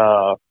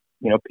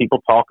 you know,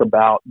 people talk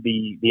about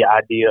the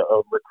idea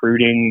of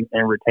recruiting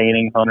and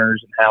retaining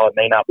hunters and how it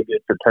may not be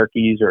good for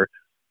turkeys,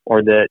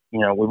 or that, you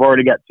know, we've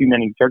already got too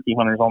many turkey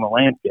hunters on the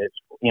landscapes.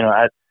 You know,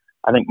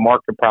 I think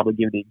Mark could probably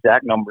give the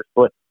exact numbers,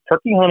 but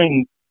turkey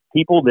hunting,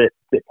 people that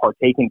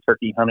partake in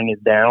turkey hunting is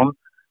down.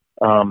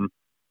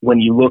 When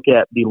you look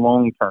at the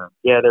long term,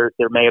 yeah,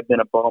 there may have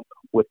been a bump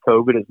with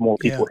COVID as more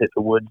people hit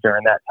the woods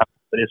during that time.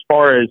 But as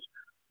far as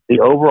the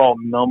overall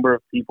number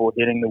of people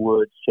hitting the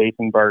woods,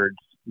 chasing birds,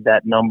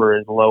 that number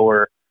is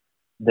lower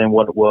than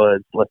what it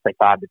was, let's say,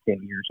 5 to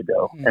 10 years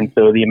ago. Mm-hmm. And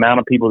so the amount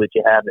of people that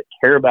you have that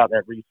care about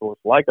that resource,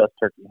 like us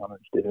turkey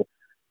hunters do,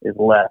 is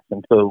less.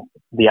 And so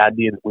the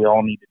idea that we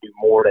all need to do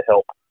more to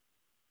help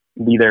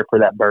be there for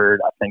that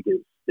bird, I think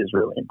is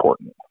really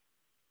important.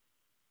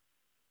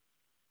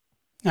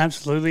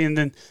 Absolutely. And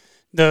then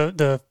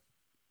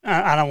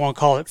I don't want to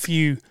call it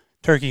few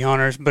turkey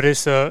hunters, but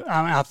it's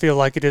I feel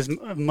like it is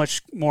a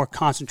much more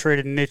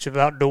concentrated niche of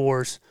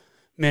outdoors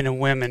men and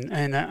women,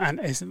 and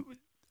it's,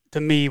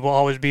 to me, will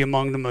always be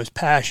among the most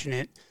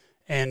passionate,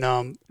 and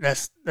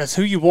that's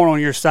who you want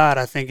on your side.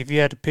 I think if you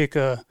had to pick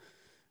a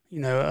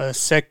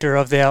sector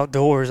of the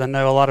outdoors, I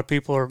know a lot of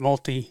people are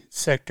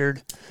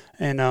multi-sectored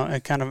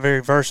and kind of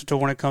very versatile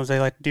when it comes. They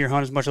like the deer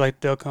hunt as much as they like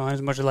the duck hunt,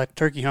 as much as they like the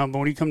turkey hunt. But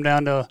when you come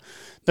down to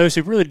those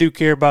who really do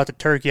care about the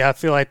turkey, I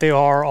feel like they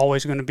are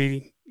always going to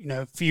be,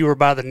 fewer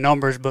by the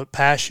numbers, but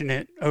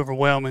passionate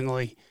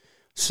overwhelmingly.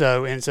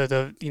 So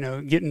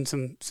getting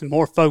some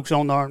more folks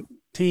on our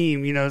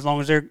team, as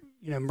long as they're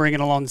bringing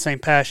along the same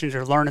passions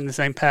or learning the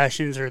same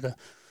passions or the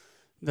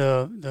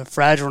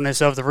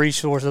fragileness of the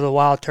resource of the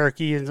wild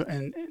turkey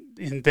and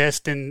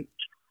invest in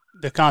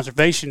the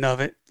conservation of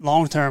it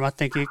long term, I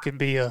think it could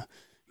be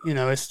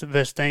it's the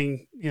best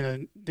thing,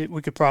 that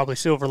we could probably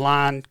silver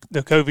line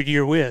the COVID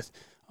year with,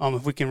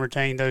 if we can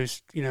retain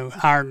those,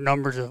 higher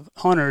numbers of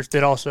hunters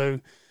that also,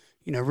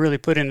 really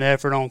put in the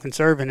effort on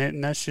conserving it.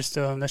 And that's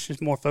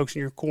just more folks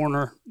in your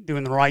corner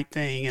doing the right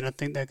thing. And I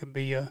think that could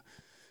be,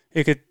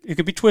 it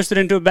could be twisted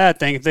into a bad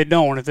thing if they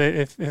don't,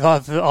 if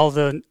all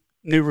the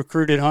new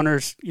recruited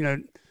hunters,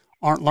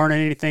 aren't learning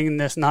anything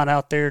that's not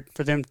out there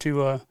for them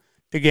to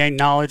gain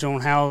knowledge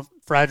on how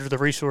fragile the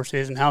resource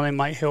is and how they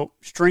might help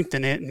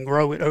strengthen it and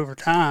grow it over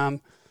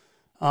time.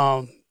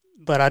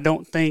 But I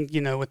don't think,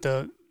 with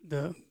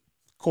the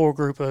core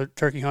group of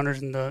turkey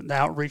hunters and the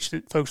outreach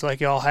that folks like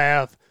y'all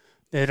have,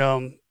 that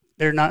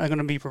they're not going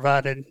to be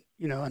provided,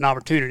 an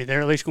opportunity.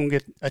 They're at least going to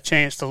get a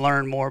chance to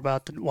learn more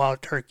about the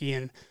wild turkey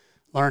and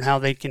learn how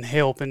they can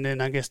help. And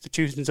then I guess the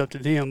choosing's up to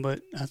them.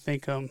 But I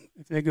think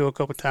if they go a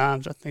couple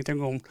times, I think they're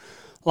going to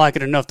like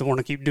it enough to want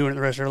to keep doing it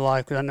the rest of their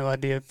life, because I know I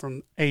did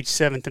from age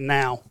 7 to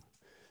now.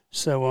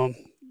 So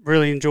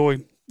really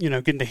enjoy,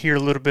 getting to hear a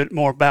little bit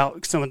more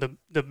about some of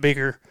the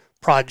bigger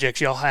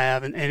projects y'all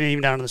have and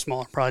even down to the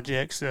smaller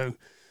projects. So,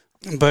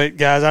 but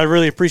guys, I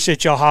really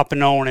appreciate y'all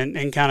hopping on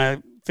and kind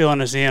of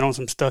filling us in on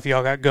some stuff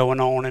y'all got going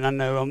on. And I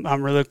know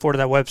I'm really looking forward to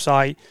that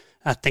website.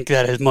 I think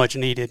that is much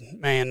needed.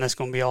 Man, that's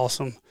going to be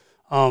awesome.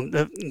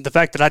 The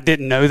fact that I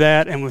didn't know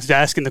that and was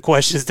asking the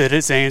questions that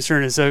it's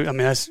answering is so,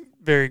 that's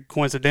very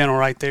coincidental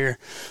right there.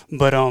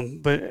 But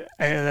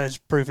that's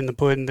proof in the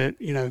pudding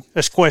that,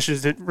 that's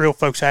questions that real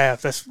folks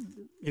have. That's,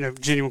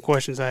 genuine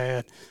questions I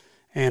had.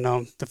 And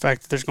the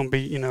fact that there's going to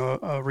be,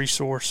 a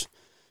resource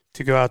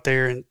to go out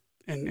there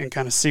and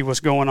kind of see what's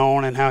going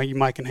on and how you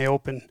might can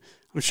help. And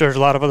I'm sure there's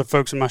a lot of other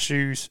folks in my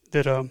shoes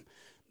that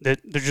that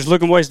they're just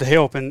looking ways to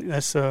help. And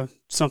that's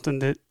something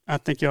that I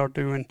think y'all are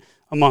doing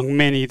among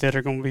many that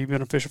are going to be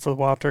beneficial for the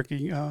wild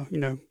turkey,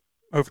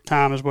 over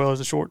time as well as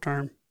the short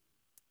term.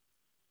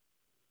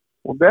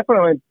 Well,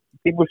 definitely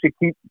people should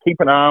keep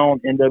an eye on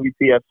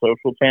NWTF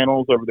social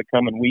channels over the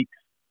coming weeks.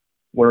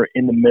 We're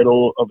in the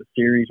middle of a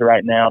series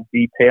right now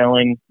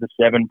detailing the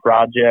 7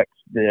 projects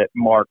that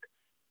Mark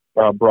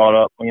brought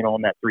up,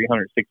 on that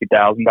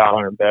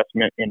 $360,000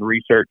 investment in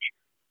research.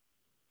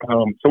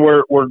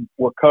 So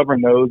we're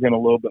covering those in a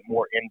little bit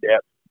more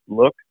in-depth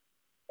look,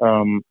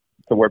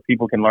 to where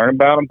people can learn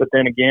about them. But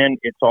then again,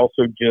 it's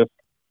also just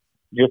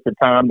a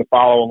time to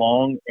follow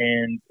along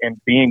and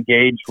be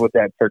engaged with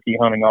that turkey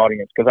hunting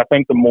audience. Because I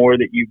think the more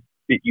that you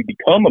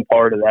become a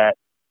part of that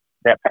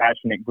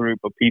passionate group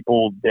of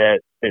people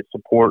that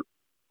support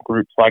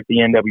groups like the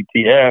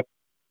NWTF,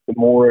 the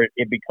more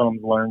it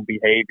becomes learned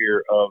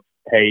behavior of,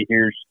 hey,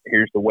 here's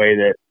the way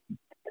that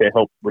to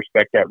help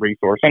respect that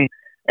resource.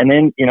 And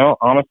then,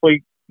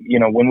 honestly,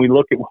 when we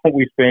look at what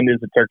we spend as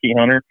a turkey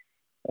hunter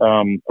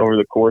over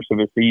the course of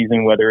a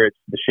season, whether it's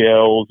the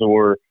shells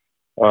or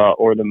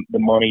the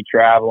money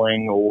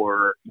traveling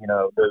or,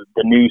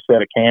 the new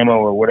set of camo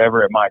or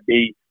whatever it might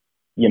be,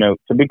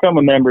 to become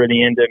a member of the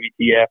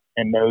NWTF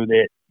and know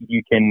that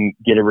you can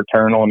get a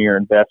return on your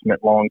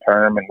investment long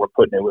term, and we're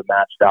putting it with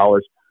match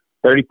dollars.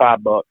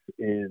 $35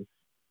 is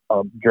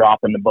a drop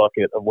in the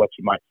bucket of what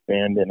you might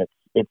spend, and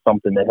it's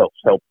something that helps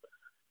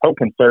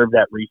conserve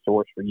that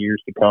resource for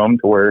years to come,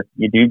 to where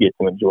you do get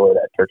to enjoy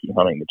that turkey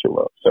hunting that you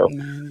love. So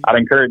I'd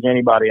encourage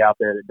anybody out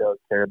there that does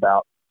care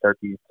about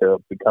turkeys to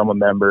become a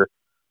member.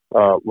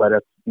 Let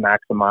us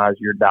maximize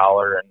your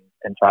dollar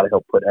and try to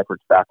help put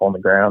efforts back on the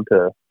ground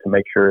to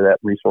make sure that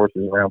resource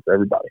is around for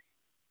everybody.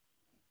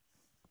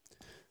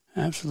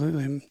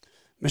 Absolutely.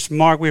 Mr.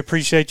 Mark, we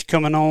appreciate you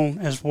coming on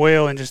as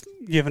well and just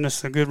giving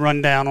us a good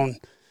rundown on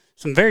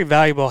some very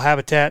valuable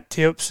habitat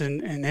tips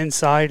and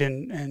insight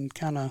and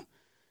kind of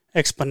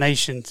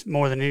explanations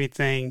more than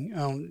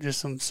anything.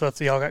 Just some stuff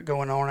that y'all got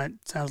going on. It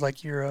sounds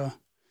like you're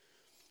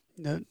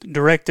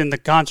directing the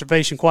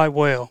conservation quite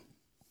well.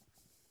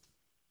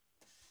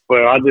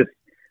 Well, I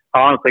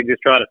honestly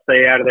just try to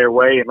stay out of their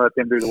way and let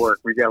them do the work.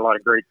 We've got a lot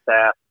of great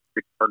staff,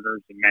 good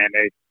partners, and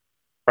they're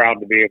proud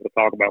to be able to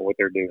talk about what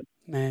they're doing.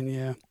 Man,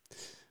 yeah.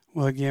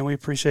 Well, again, we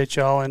appreciate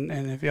y'all, and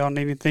if y'all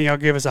need anything, y'all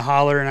give us a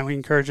holler, and we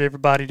encourage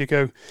everybody to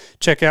go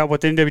check out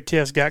what the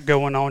NWTF's got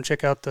going on,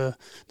 check out the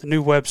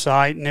new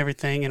website and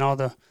everything and all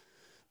the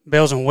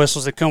bells and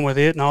whistles that come with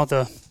it and all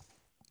the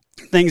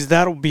things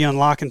that will be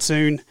unlocking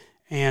soon.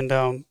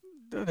 And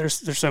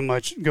there's so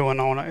much going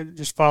on.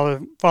 Just follow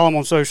them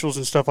on socials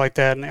and stuff like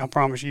that, and I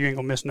promise you ain't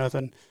going to miss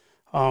nothing.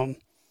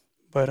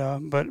 But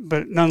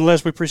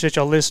nonetheless, we appreciate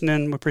y'all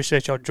listening. We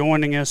appreciate y'all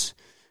joining us,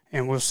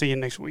 and we'll see you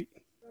next week.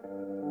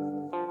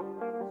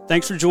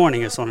 Thanks for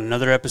joining us on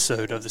another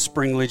episode of the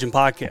Spring Legion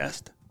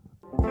Podcast.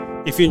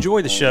 If you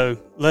enjoy the show,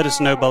 let us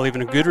know by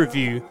leaving a good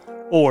review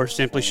or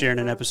simply sharing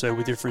an episode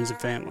with your friends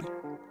and family.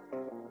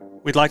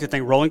 We'd like to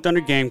thank Rolling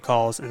Thunder Game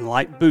Calls and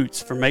Light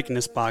Boots for making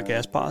this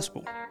podcast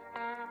possible.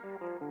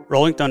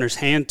 Rolling Thunder's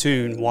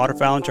hand-tuned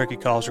waterfowl and turkey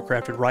calls are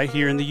crafted right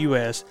here in the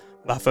U.S.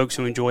 by folks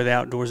who enjoy the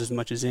outdoors as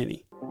much as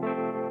any.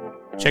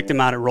 Check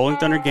them out at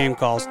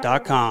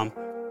rollingthundergamecalls.com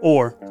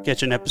or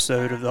catch an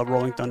episode of the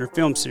Rolling Thunder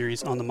film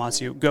series on the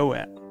Mossy Go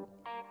app.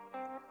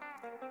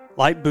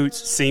 Light Boot's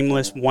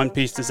seamless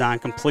one-piece design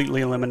completely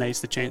eliminates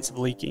the chance of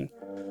leaking,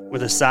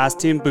 with a size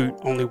 10 boot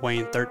only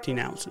weighing 13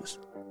 ounces.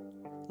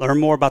 Learn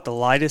more about the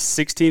lightest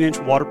 16-inch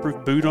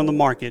waterproof boot on the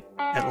market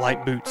at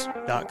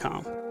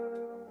lightboots.com.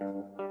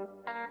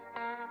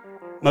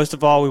 Most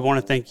of all, we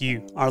want to thank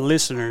you, our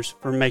listeners,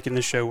 for making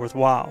the show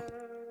worthwhile.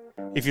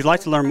 If you'd like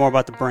to learn more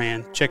about the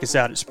brand, check us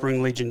out at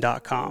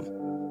springlegion.com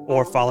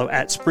or follow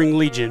at Spring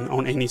Legion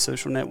on any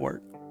social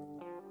network.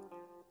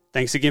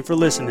 Thanks again for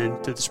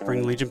listening to the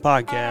Spring Legion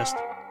podcast.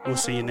 We'll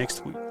see you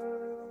next week.